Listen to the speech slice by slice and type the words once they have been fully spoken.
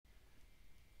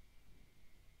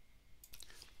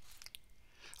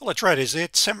Hello traders,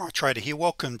 it's Samurai Trader here.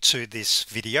 Welcome to this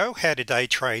video, how to day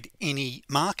trade any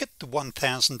market, the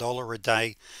 $1,000 a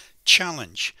day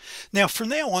challenge. Now from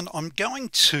now on I'm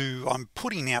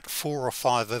putting out 4 or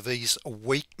 5 of these a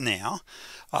week now.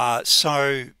 I'm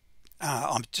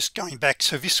just going back,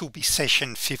 so this will be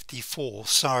session 54.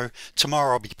 So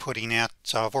tomorrow I'll be putting out,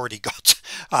 I've already got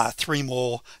 3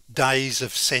 more days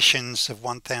of sessions of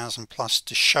 1,000 plus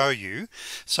to show you.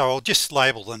 So I'll just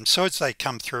label them so as they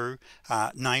come through,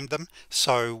 name them,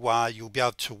 so you'll be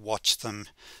able to watch them.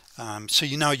 So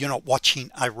you know you're not watching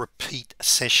a repeat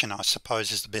session, I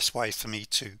suppose is the best way for me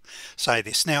to say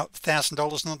this. Now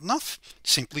 $1,000 not enough,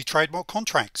 simply trade more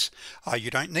contracts. You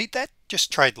don't need that,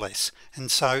 just trade less. And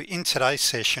so in today's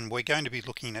session we're going to be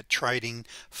looking at trading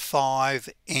 5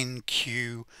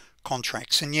 NQ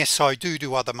contracts. And yes, I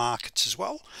do other markets as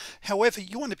well. However,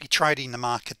 you want to be trading the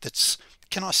market that's,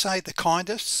 can I say, the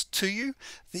kindest to you,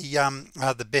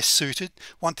 the best suited.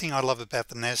 One thing I love about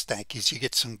the Nasdaq is you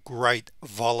get some great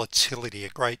volatility, a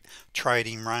great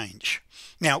trading range.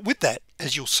 Now with that,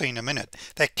 as you'll see in a minute,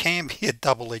 that can be a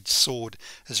double-edged sword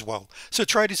as well. So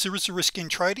traders, there is a risk in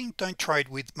trading. Don't trade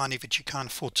with money that you can't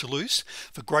afford to lose.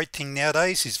 The great thing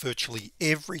nowadays is virtually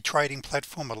every trading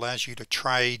platform allows you to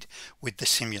trade with the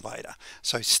simulator.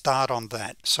 So start on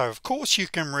that. So of course you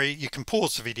can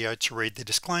pause the video to read the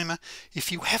disclaimer.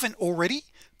 If you haven't already,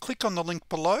 click on the link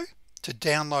below to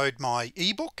download my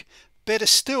ebook. Better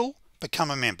still,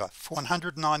 become a member. For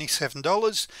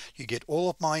 $197 you get all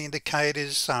of my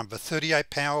indicators, the 38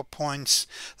 PowerPoints,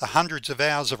 the hundreds of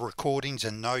hours of recordings,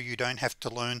 and no, you don't have to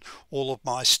learn all of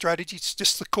my strategies,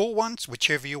 just the core ones,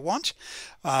 whichever you want.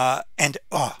 And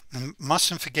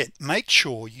mustn't forget, make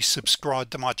sure you subscribe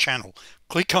to my channel.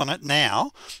 Click on it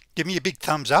now, give me a big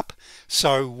thumbs up,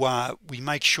 so we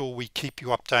make sure we keep you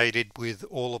updated with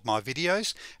all of my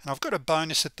videos. And I've got a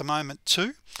bonus at the moment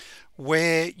too,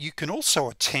 where you can also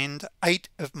attend 8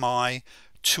 of my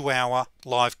 2-hour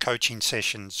live coaching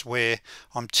sessions where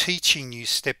I'm teaching you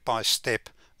step by step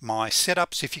my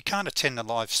setups. If you can't attend the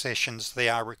live sessions, they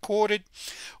are recorded.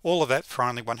 All of that for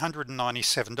only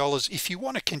 $197. If you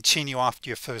want to continue after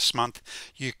your first month,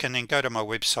 you can then go to my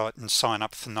website and sign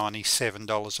up for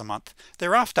 $97 a month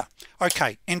thereafter.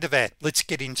 Okay, end of ad. Let's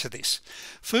get into this.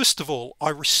 First of all, I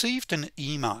received an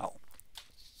email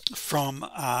from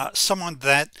someone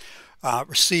that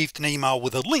received an email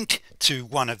with a link to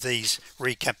one of these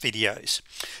recap videos,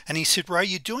 and he said, Ray,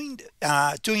 you're doing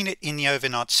it in the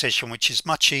overnight session, which is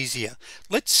much easier.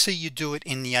 Let's see you do it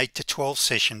in the 8 to 12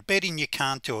 session. Betting you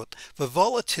can't do it. The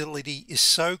volatility is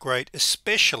so great,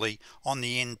 especially on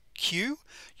the NQ,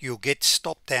 you'll get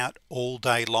stopped out all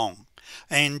day long.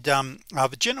 And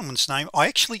the gentleman's name, I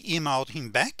actually emailed him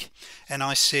back and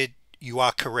I said, you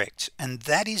are correct, and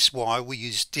that is why we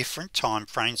use different time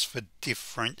frames for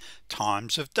different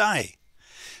times of day.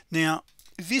 Now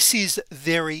this is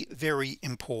very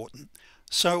important.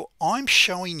 So I'm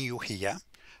showing you here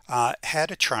how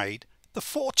to trade the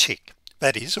 4 tick,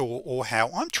 that is, or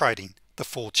how I'm trading the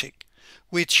 4 tick,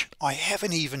 which I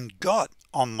haven't even got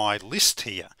on my list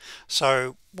here.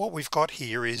 So what we've got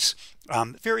here is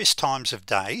various times of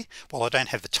day. Well, I don't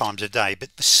have the times of day,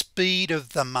 but the speed of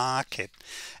the market.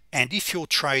 And if you're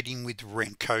trading with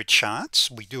Renko charts,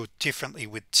 we do it differently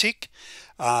with tick.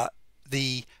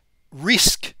 The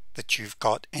risk that you've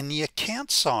got and the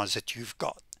account size that you've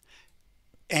got,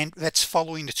 and that's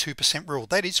following the 2% rule.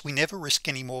 That is, we never risk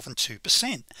any more than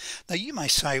 2%. Now you may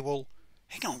say, well,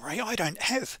 hang on, Ray, I don't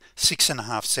have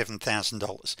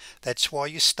 $6,500–7,000. That's why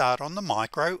you start on the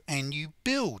micro and you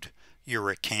build your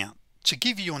account. To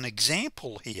give you an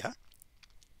example here,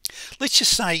 let's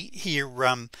just say here,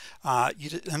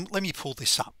 let me pull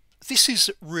this up. This is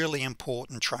really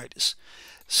important, traders.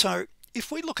 So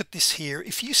if we look at this here,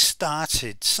 if you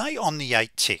started, say, on the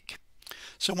 8 tick,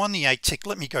 so on the 8 tick,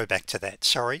 let me go back to that,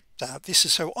 sorry. This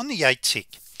is, so on the 8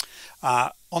 tick,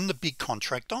 on the big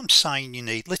contract, I'm saying you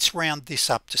need, let's round this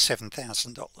up to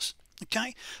 $7,000.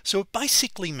 okay, so it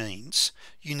basically means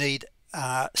you need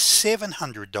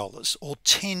 $700 or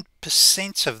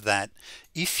 10% of that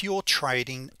if you're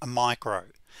trading a micro.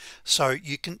 So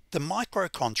you can, the micro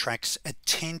contracts at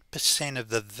 10% of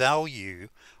the value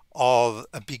of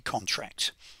a big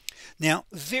contract. Now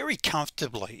very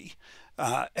comfortably,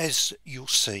 as you'll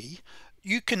see,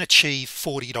 you can achieve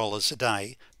 $40 a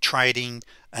day trading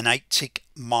an 8 tick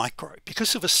micro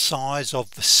because of the size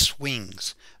of the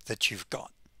swings that you've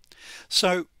got.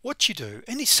 So what you do,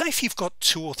 and it's safe, you've got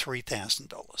 $2,000 or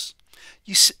 $3,000,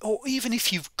 or even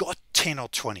if you've got 10 or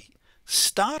 20,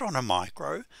 start on a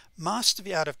micro, master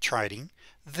the art of trading,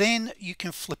 then you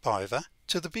can flip over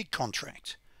to the big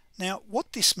contract. Now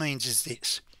what this means is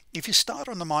this: if you start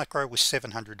on the micro with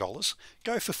 $700,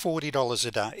 go for $40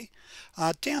 a day.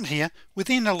 Down here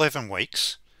within 11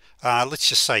 weeks, let's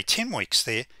just say 10 weeks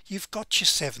there, you've got your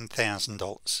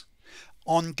 $7,000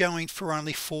 ongoing for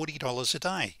only $40 a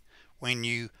day. When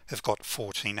you have got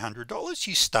 $1,400,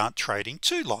 you start trading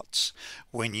 2 lots.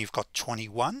 When you've got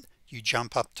 21, you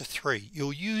jump up to 3.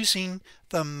 You're using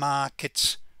the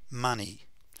market's money.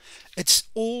 It's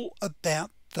all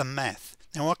about the math.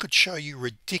 Now I could show you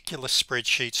ridiculous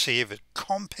spreadsheets here that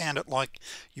compound it like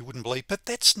you wouldn't believe, but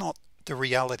that's not the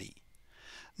reality.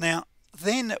 Now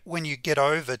then when you get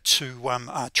over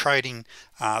to trading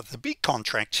the big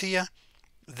contracts here,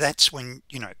 that's when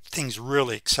things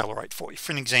really accelerate for you.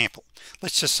 For an example,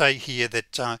 let's just say here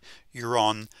that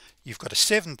you've got a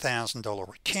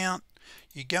 $7,000 account,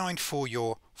 you're going for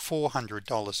your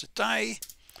 $400 a day.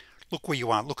 Look where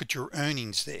you are, look at your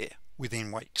earnings there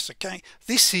within weeks. Okay,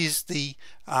 this is the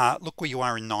look where you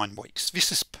are in 9 weeks.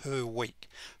 This is per week.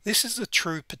 This is the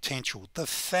true potential. The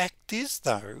fact is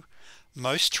though,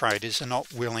 most traders are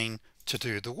not willing to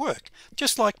do the work,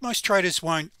 just like most traders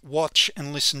won't watch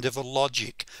and listen to the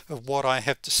logic of what I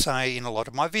have to say in a lot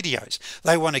of my videos.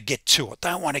 They want to get to it,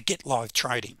 they want to get live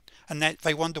trading, and that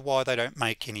they wonder why they don't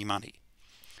make any money.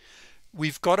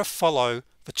 We've got to follow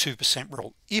the 2%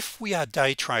 rule. If we are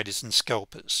day traders and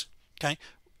scalpers, okay,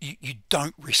 you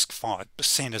don't risk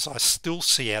 5%, as I still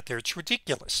see out there. It's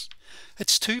ridiculous.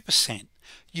 It's 2%.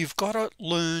 You've got to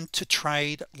learn to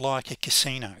trade like a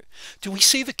casino. Do we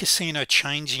see the casino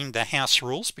changing the house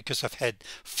rules because I've had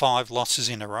 5 losses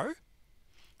in a row?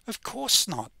 Of course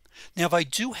not. Now they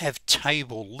do have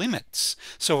table limits,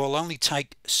 so I'll only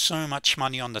take so much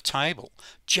money on the table,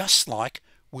 just like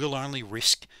we'll only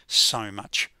risk so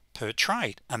much per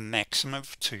trade, a maximum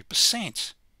of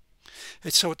 2%.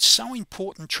 And so it's so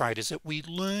important, traders, that we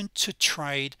learn to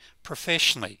trade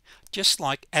professionally, just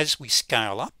like as we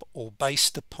scale up or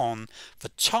based upon the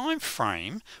time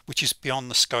frame, which is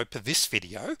beyond the scope of this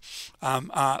video,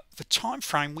 the time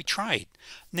frame we trade.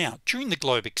 Now during the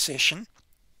Globex session,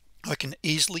 I can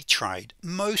easily trade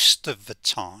most of the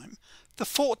time the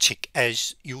 4 tick,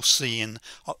 as you'll see in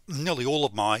nearly all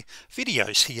of my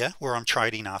videos here where I'm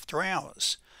trading after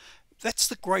hours. That's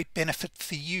the great benefit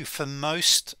for you. For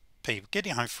most people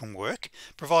getting home from work,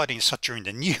 providing it's not during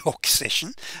the New York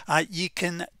session, you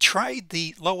can trade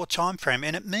the lower time frame,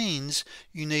 and it means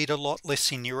you need a lot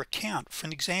less in your account. For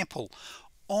an example,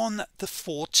 on the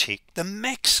 4 tick, the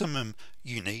maximum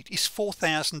you need is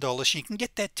 $4,000. You can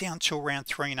get that down to around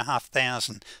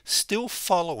 $3,500, still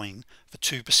following the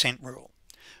 2% rule.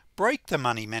 Break the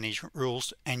money management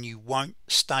rules and you won't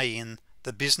stay in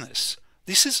the business.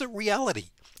 This is a reality.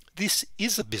 This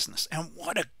is a business, and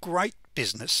what a great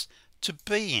business to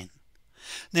be in.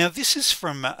 Now this is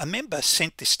from a member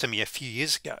sent this to me a few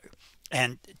years ago,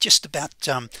 and just about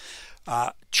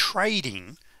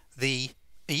trading the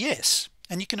ES,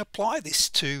 and you can apply this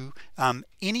to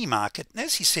any market. And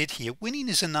as he said here, winning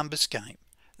is a numbers game.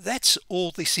 That's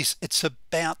all this is. It's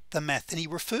about the math. And he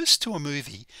refers to a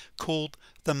movie called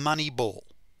The Moneyball,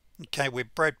 okay, where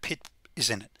Brad Pitt is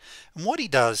in it. And what he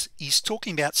does, he's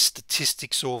talking about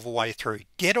statistics all the way through.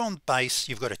 Get on base,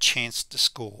 you've got a chance to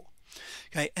score.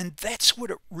 Okay, and that's what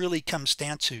it really comes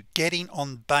down to, getting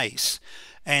on base.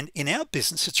 And in our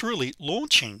business, it's really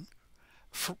launching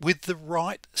with the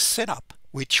right setup,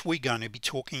 which we're going to be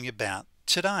talking about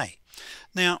today.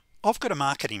 Now I've got a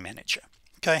marketing manager,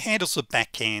 okay, handles the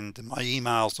back end and my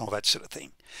emails and all that sort of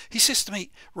thing. He says to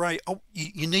me, Ray,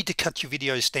 you need to cut your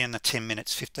videos down to 10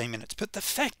 minutes, 15 minutes. But the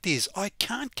fact is, I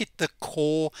can't get the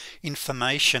core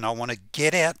information I want to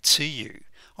get out to you.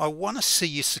 I want to see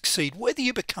you succeed, whether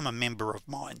you become a member of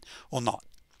mine or not.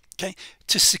 Okay,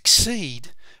 to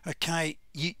succeed, okay,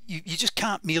 you just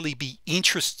can't merely be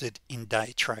interested in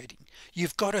day trading.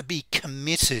 You've got to be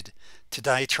committed to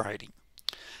day trading.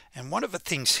 And one of the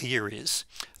things here is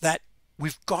that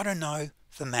we've got to know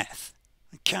the math.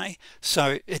 Okay,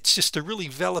 so it's just a really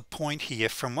valid point here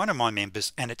from one of my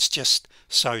members, and it's just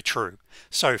so true.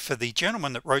 So for the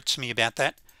gentleman that wrote to me about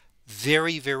that,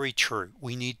 very, very true.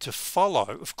 We need to follow,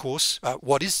 of course,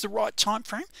 what is the right time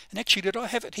frame. And actually, did I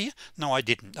have it here? No, I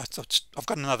didn't. I've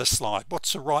got another slide.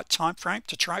 What's the right time frame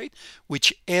to trade?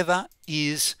 Whichever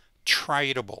is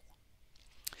tradable.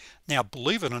 Now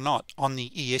believe it or not, on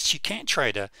the ES you can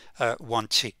trade a 1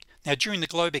 tick. Now during the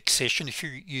Globex session, if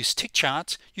you use tick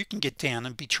charts, you can get down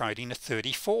and be trading a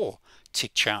 34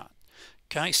 tick chart.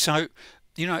 Okay, so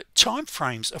time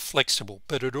frames are flexible,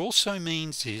 but it also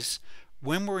means is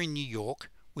when we're in New York,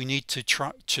 we need to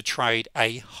trade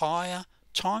a higher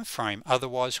time frame,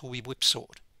 otherwise we'll be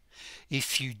whipsawed.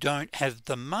 If you don't have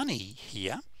the money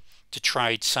here to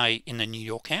trade, say in the New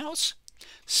York hours,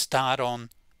 start on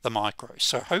the micro.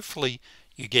 So hopefully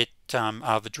you get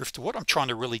the drift of what I'm trying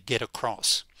to really get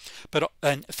across. But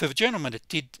and for the gentleman that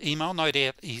did email, no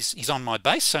doubt he's on my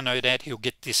base, so no doubt he'll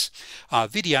get this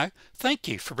video. Thank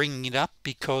you for bringing it up,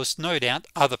 because no doubt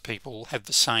other people have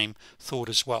the same thought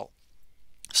as well.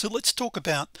 So let's talk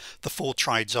about the 4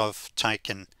 trades I've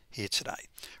taken here today.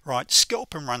 Right,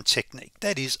 scalp and run technique.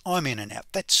 That is, I'm in and out.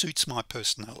 That suits my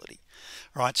personality.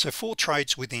 Right, so 4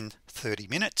 trades within 30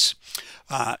 minutes.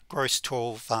 Gross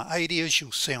 1280, as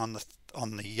you'll see on the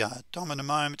DOM in a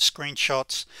moment.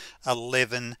 Screenshots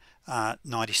 11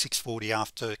 96.40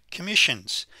 after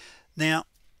commissions. Now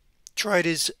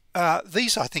traders,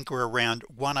 these I think were around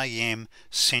 1 AM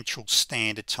Central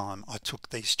Standard Time I took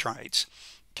these trades.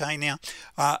 Okay, now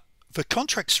the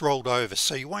contracts rolled over,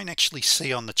 so you won't actually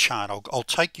see on the chart. I'll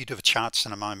take you to the charts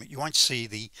in a moment. You won't see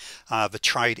the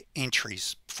trade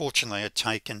entries. Fortunately, I've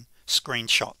taken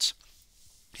screenshots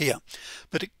here,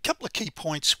 but a couple of key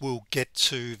points we'll get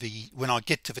to when I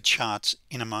get to the charts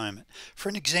in a moment. For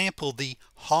an example, the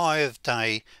high of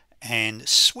day and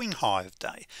swing high of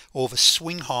day, or the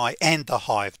swing high and the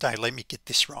high of day. Let me get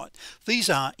this right. These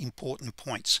are important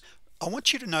points. I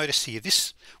want you to notice here,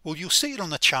 well, you'll see it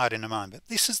on the chart in a moment.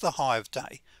 This is the high of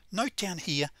day. Note down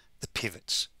here the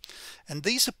pivots, and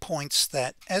these are points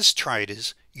that as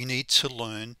traders you need to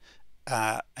learn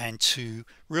and to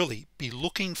really be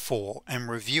looking for and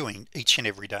reviewing each and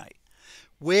every day.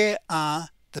 Where are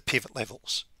the pivot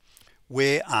levels?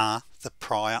 Where are the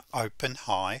prior open,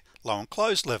 high, low and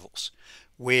close levels?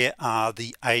 Where are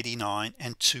the 89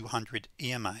 and 200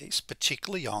 EMAs,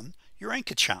 particularly on your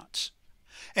anchor charts?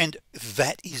 And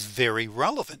that is very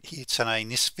relevant here today in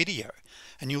this video,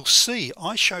 and you'll see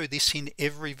I show this in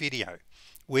every video.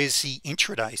 Where's the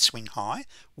intraday swing high?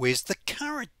 Where's the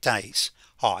current day's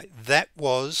high? That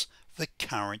was the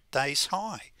current day's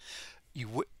high.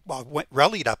 I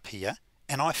rallied up here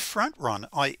and I front run.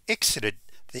 I exited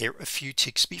there a few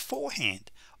ticks beforehand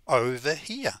over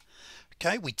here.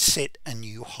 Okay, we'd set a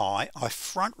new high. I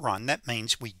front run. That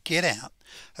means we get out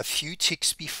a few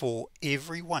ticks before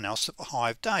everyone else at the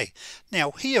high of day. Now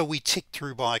here we tick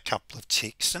through by a couple of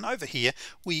ticks, and over here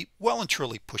we well and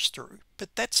truly push through,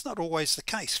 but that's not always the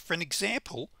case. For an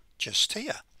example, just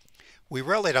here we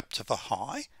rallied up to the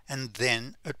high and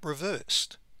then it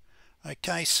reversed.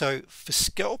 Okay, so for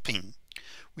scalping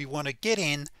we want to get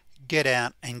in, get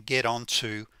out and get on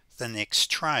to the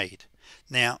next trade.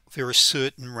 Now there are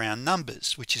certain round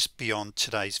numbers which is beyond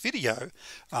today's video,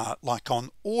 like on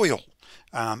oil,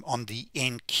 on the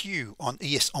NQ, on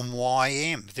ES, on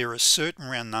YM. There are certain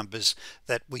round numbers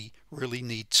that we really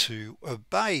need to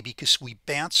obey because we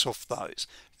bounce off those,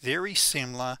 very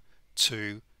similar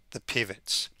to the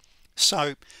pivots.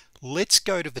 So let's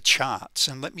go to the charts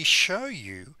and let me show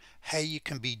you how you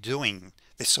can be doing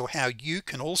this, or how you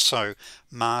can also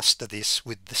master this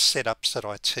with the setups that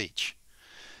I teach.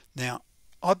 Now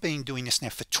I've been doing this now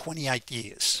for 28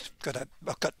 years.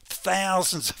 I've got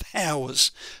thousands of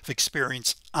hours of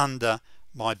experience under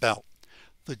my belt.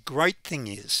 The great thing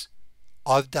is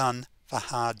I've done the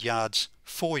hard yards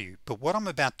for you, but what I'm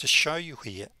about to show you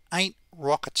here ain't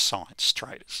rocket science,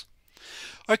 traders.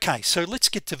 Okay, so let's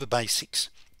get to the basics.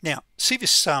 Now see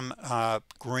this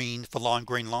green, the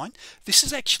green line? This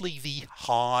is actually the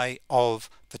high of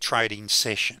the trading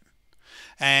session.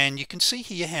 And you can see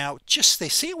here how just there,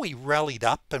 see how we rallied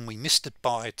up and we missed it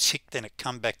by a tick, then it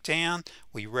come back down,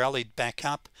 we rallied back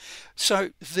up.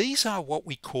 So these are what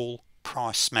we call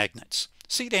price magnets.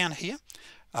 See down here,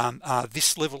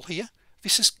 this level here,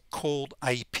 this is called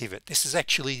a pivot. This is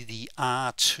actually the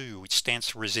R2, which stands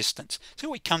for resistance. So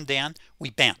we come down,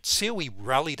 we bounce. See how we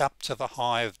rallied up to the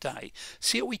high of day.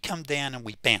 See how we come down and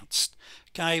we bounced.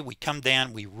 Okay, we come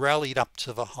down, we rallied up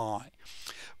to the high.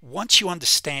 Once you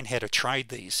understand how to trade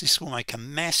these, this will make a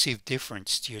massive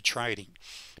difference to your trading,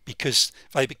 because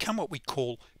they become what we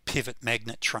call pivot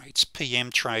magnet trades,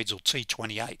 PM trades or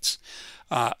T28s.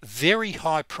 Very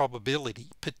high probability,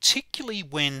 particularly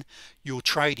when you're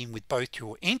trading with both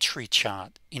your entry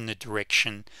chart in the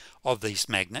direction of these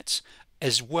magnets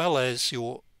as well as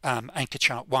your anchor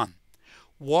chart 1.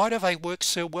 Why do they work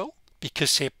so well?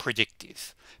 Because they're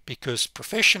predictive. Because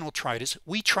professional traders,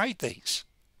 we trade these.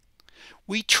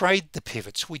 We trade the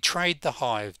pivots, we trade the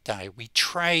high of day, we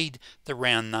trade the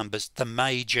round numbers, the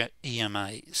major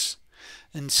EMAs.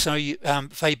 And so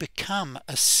they become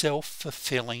a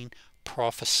self-fulfilling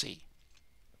prophecy.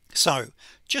 So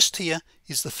just here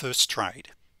is the first trade.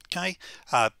 Okay,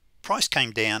 price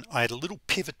came down, I had a little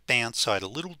pivot bounce, I had a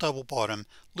little double bottom,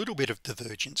 little bit of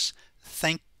divergence.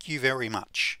 Thank you very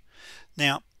much.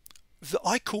 Now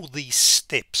I call these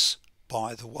steps,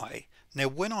 by the way. Now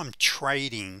when I'm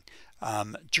trading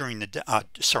during the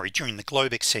during the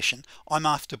Globex session, I'm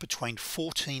after between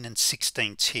 14 and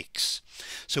 16 ticks.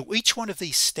 So each one of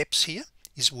these steps here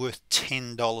is worth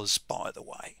 $10, by the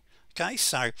way. Okay,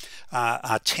 so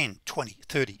 10, 20,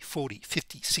 30, 40,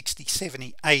 50, 60,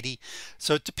 70, 80.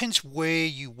 So it depends where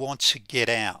you want to get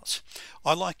out.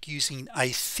 I like using a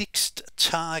fixed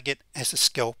target as a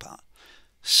scalper.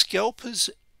 Scalpers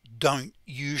don't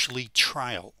usually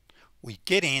trail. We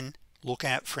get in, look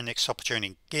out for a next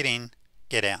opportunity, get in,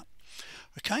 get out.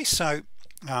 Okay, so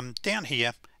down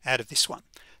here out of this one.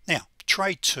 Now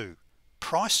trade 2,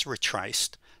 price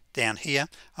retraced down here,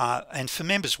 and for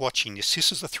members watching this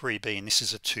is a 3B and this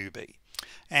is a 2B,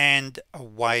 and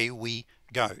away we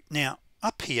go. Now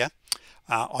up here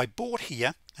I bought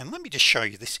here, and let me just show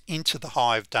you this into the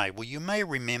high of day. Well, you may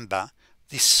remember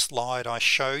this slide I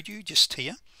showed you just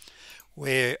here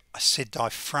where I said I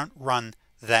front run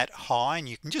that high, and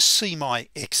you can just see my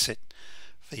exit,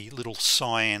 the little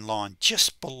cyan line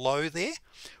just below there.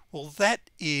 Well, that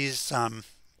is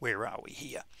where are we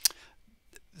here?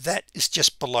 That is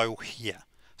just below here.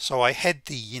 So I had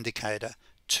the indicator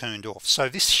turned off. So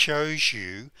this shows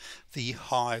you the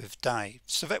high of day.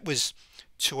 So that was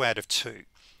 2 out of 2.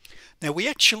 Now we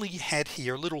actually had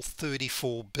here a little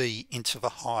 34B into the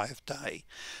high of day.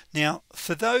 Now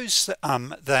for those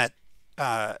that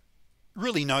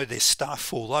really know their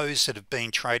stuff, or those that have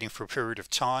been trading for a period of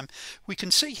time, we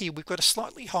can see here we've got a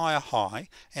slightly higher high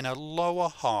and a lower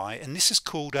high, and this is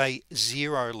called a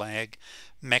zero lag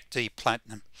MACD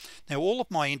Platinum. Now all of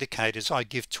my indicators I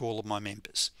give to all of my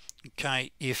members.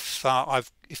 Okay, if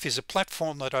there's a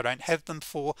platform that I don't have them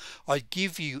for, I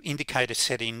give you indicator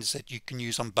settings that you can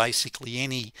use on basically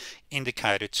any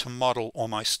indicator to model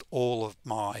almost all of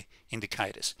my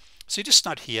indicators. So you just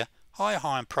start here, higher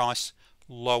high in price,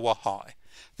 lower high.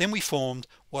 Then we formed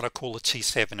what I call a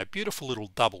T7, a beautiful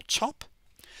little double top.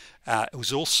 It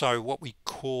was also what we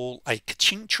call a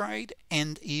ka-ching trade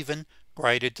and even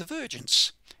greater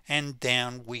divergence, and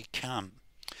down we come.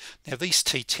 Now these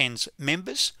T10s,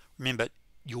 members, remember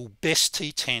your best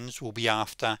T10s will be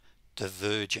after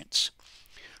divergence.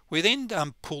 We then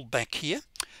pulled back here,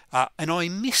 and I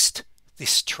missed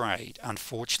this trade.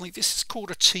 Unfortunately, this is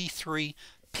called a T3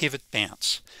 pivot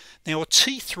bounce. Now a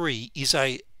T3 is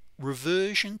a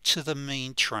reversion to the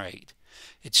mean trade.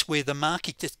 It's where the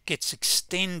market gets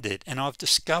extended, and I've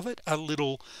discovered a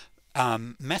little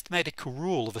mathematical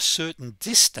rule of a certain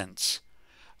distance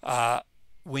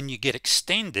when you get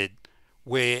extended,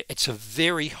 where it's a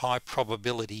very high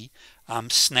probability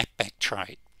snapback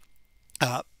trade.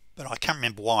 But I can't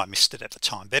remember why I missed it at the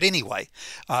time. But anyway,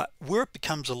 where it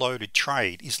becomes a loaded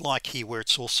trade is like here, where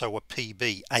it's also a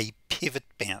PB, a pivot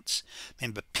bounce.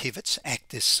 Remember, pivots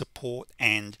act as support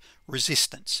and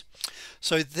resistance.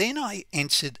 So then I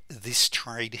entered this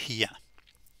trade here.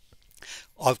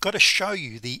 I've got to show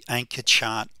you the anchor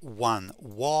chart 1,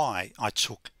 why I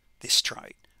took this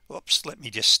trade. Whoops, let me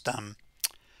just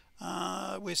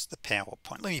where's the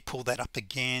PowerPoint? Let me pull that up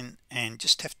again and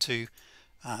just have to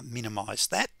minimize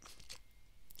that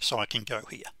so I can go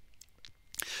here.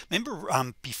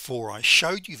 Remember before I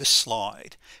showed you the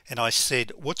slide and I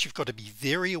said what you've got to be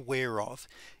very aware of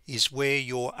is where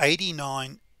your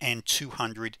 89 and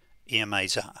 200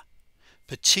 EMAs are,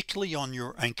 particularly on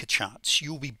your anchor charts.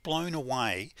 You'll be blown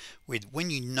away with, when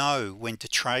you know when to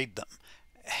trade them,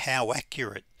 how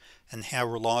accurate and how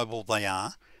reliable they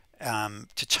are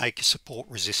to take a support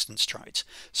resistance trades.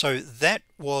 So that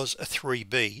was a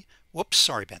 3B. Whoops,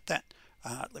 sorry about that.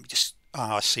 Let me just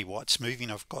I see why it's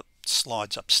moving. I've got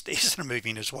slides upstairs that are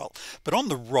moving as well, but on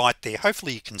the right there,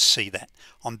 hopefully you can see that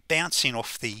I'm bouncing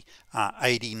off the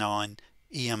 89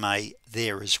 EMA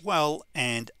there as well,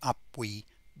 and up we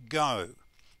go.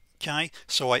 Okay,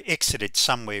 so I exited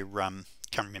somewhere,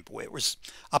 can't remember where it was,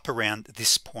 up around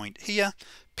this point here,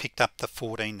 picked up the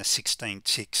 14 to 16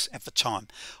 ticks at the time.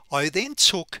 I then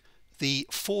took the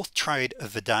fourth trade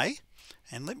of the day,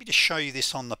 and let me just show you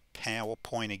this on the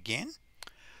PowerPoint again.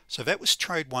 So that was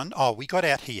trade 1. Oh, we got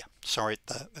out here, sorry,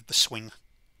 at the swing.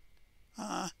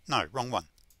 No, wrong one.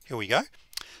 Here we go.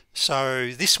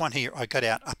 So this one here, I got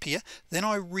out up here, then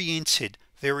I re-entered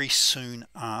very soon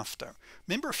after.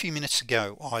 Remember a few minutes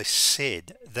ago I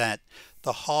said that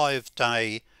the high of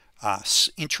day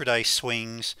intraday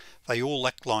swings, they all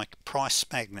act like price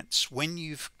magnets when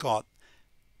you've got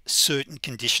certain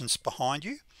conditions behind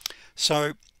you.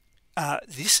 So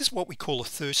this is what we call a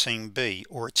 13B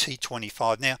or a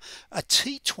T25. Now a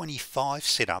T25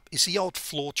 setup is the old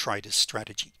floor traders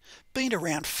strategy, been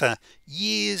around for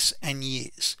years and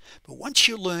years, but once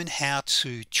you learn how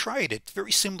to trade it,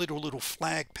 very similar to a little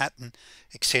flag pattern,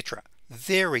 etc.,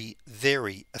 very,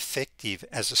 very effective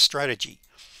as a strategy.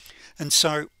 And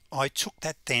so I took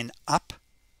that then up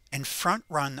and front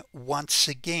run once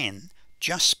again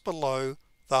just below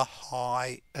the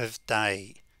high of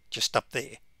day, just up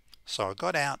there. So I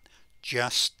got out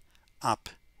just up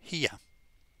here.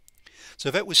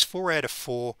 So that was 4 out of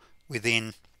 4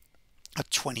 within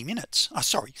 20 minutes.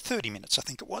 Sorry, 30 minutes I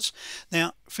think it was.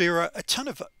 Now there are a ton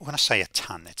of, when I say a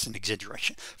ton, that's an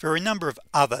exaggeration, there are a number of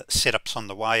other setups on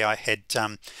the way. I had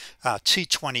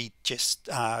T20 just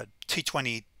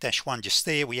T20-1 just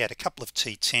there. We had a couple of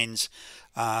T10s.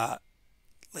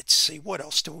 Let's see, what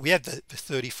else do we have? The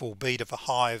 34 beat of a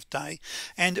high of day.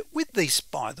 And with these,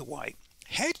 by the way,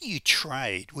 how do you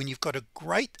trade when you've got a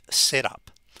great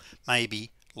setup?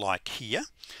 Maybe like here,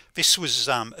 this was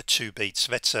a 2 beat,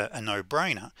 so that's a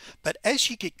no-brainer. But as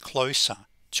you get closer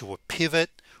to a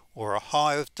pivot or a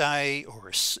high of day or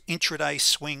a intraday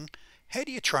swing, how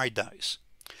do you trade those?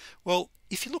 Well,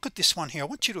 if you look at this one here, I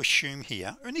want you to assume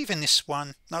here, and even this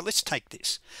one, no, let's take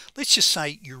this. Let's just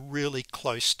say you're really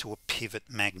close to a pivot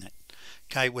magnet,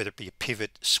 okay, whether it be a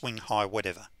pivot, swing high,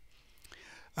 whatever.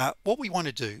 What we want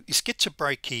to do is get to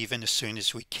break even as soon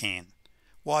as we can.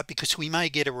 Why? Because we may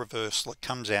get a reversal that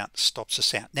comes out, stops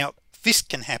us out. Now, this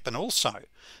can happen also.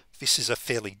 This is a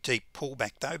fairly deep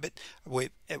pullback though, but we're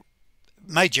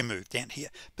major move down here.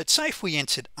 But say if we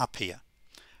entered up here,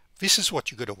 this is what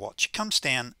you've got to watch. It comes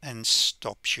down and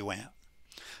stops you out.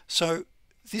 So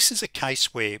this is a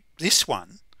case where this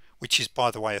one, which is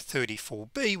by the way a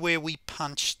 34B, where we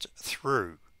punched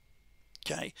through,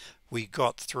 okay, we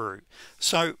got through.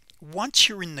 So once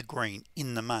you're in the green,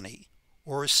 in the money,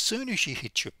 or as soon as you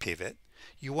hit your pivot,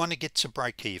 you want to get to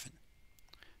break even,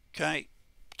 okay,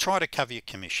 try to cover your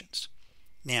commissions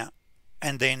now,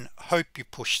 and then hope you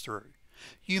push through.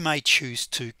 You may choose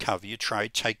to cover your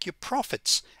trade, take your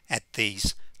profits at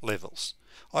these levels.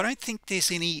 I don't think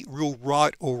there's any real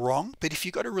right or wrong, but if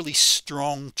you've got a really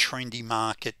strong trendy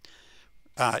market,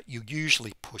 you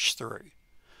usually push through,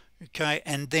 okay,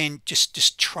 and then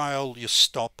just trail your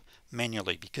stop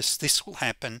manually, because this will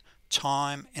happen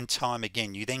time and time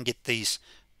again. You then get these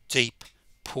deep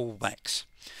pullbacks.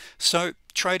 So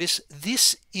traders,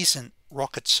 this isn't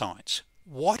rocket science.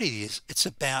 What it is, it's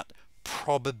about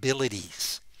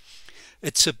probabilities.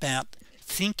 It's about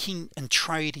thinking and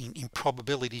trading in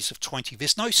probabilities of 20.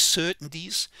 There's no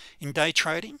certainties in day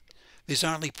trading, there's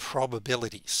only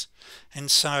probabilities. And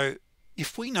so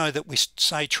if we know that we're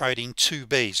say trading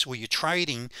 2Bs, where you're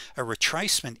trading a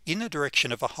retracement in the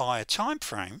direction of a higher time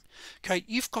frame, okay,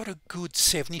 you've got a good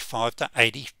 75 to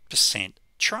 80%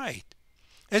 trade.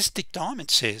 As Dick Diamond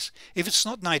says, if it's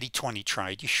not an 80-20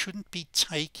 trade, you shouldn't be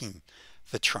taking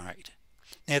the trade.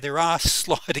 Now there are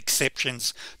slight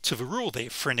exceptions to the rule there.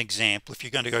 For an example, if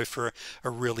you're going to go for a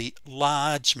really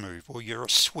large move, or you're a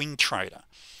swing trader,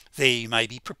 there you may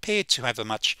be prepared to have a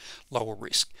much lower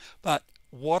risk. But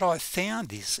what I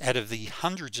found is, out of the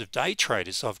hundreds of day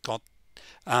traders I've got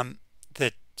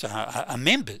that are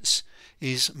members,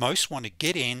 is most want to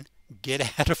get in,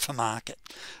 get out of the market.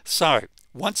 So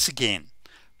once again,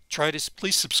 traders,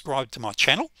 please subscribe to my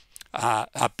channel.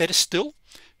 Better still,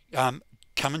 come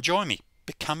and join me,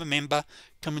 become a member,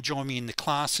 come and join me in the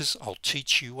classes. I'll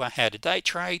teach you how to day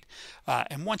trade,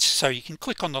 and so you can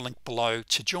click on the link below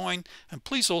to join. And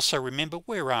please also remember,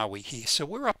 where are we here? So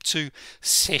we're up to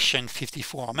session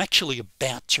 54. I'm actually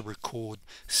about to record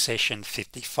session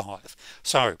 55.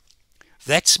 So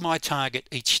that's my target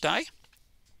each day.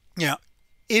 Now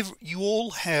you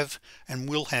all have and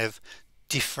will have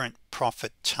different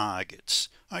profit targets,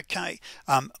 okay.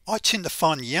 I tend to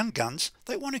find young guns,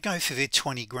 they want to go for their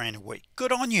 20 grand a week.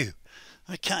 Good on you.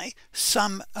 Okay,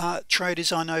 some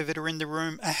traders I know that are in the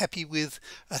room are happy with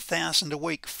 1,000 a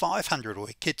week, 500 a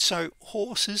week. It's so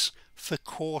horses for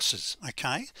courses,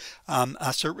 okay.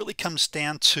 So it really comes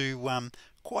down to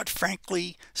quite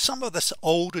frankly, some of us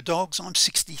older dogs, I'm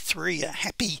 63, are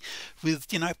happy with,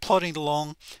 plodding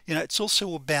along. It's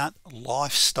also about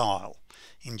lifestyle,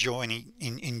 enjoying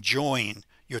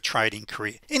your trading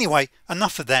career. Anyway,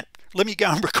 enough of that. Let me go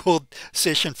and record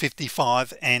session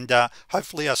 55, and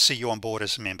hopefully I'll see you on board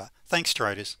as a member. Thanks,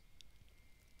 traders.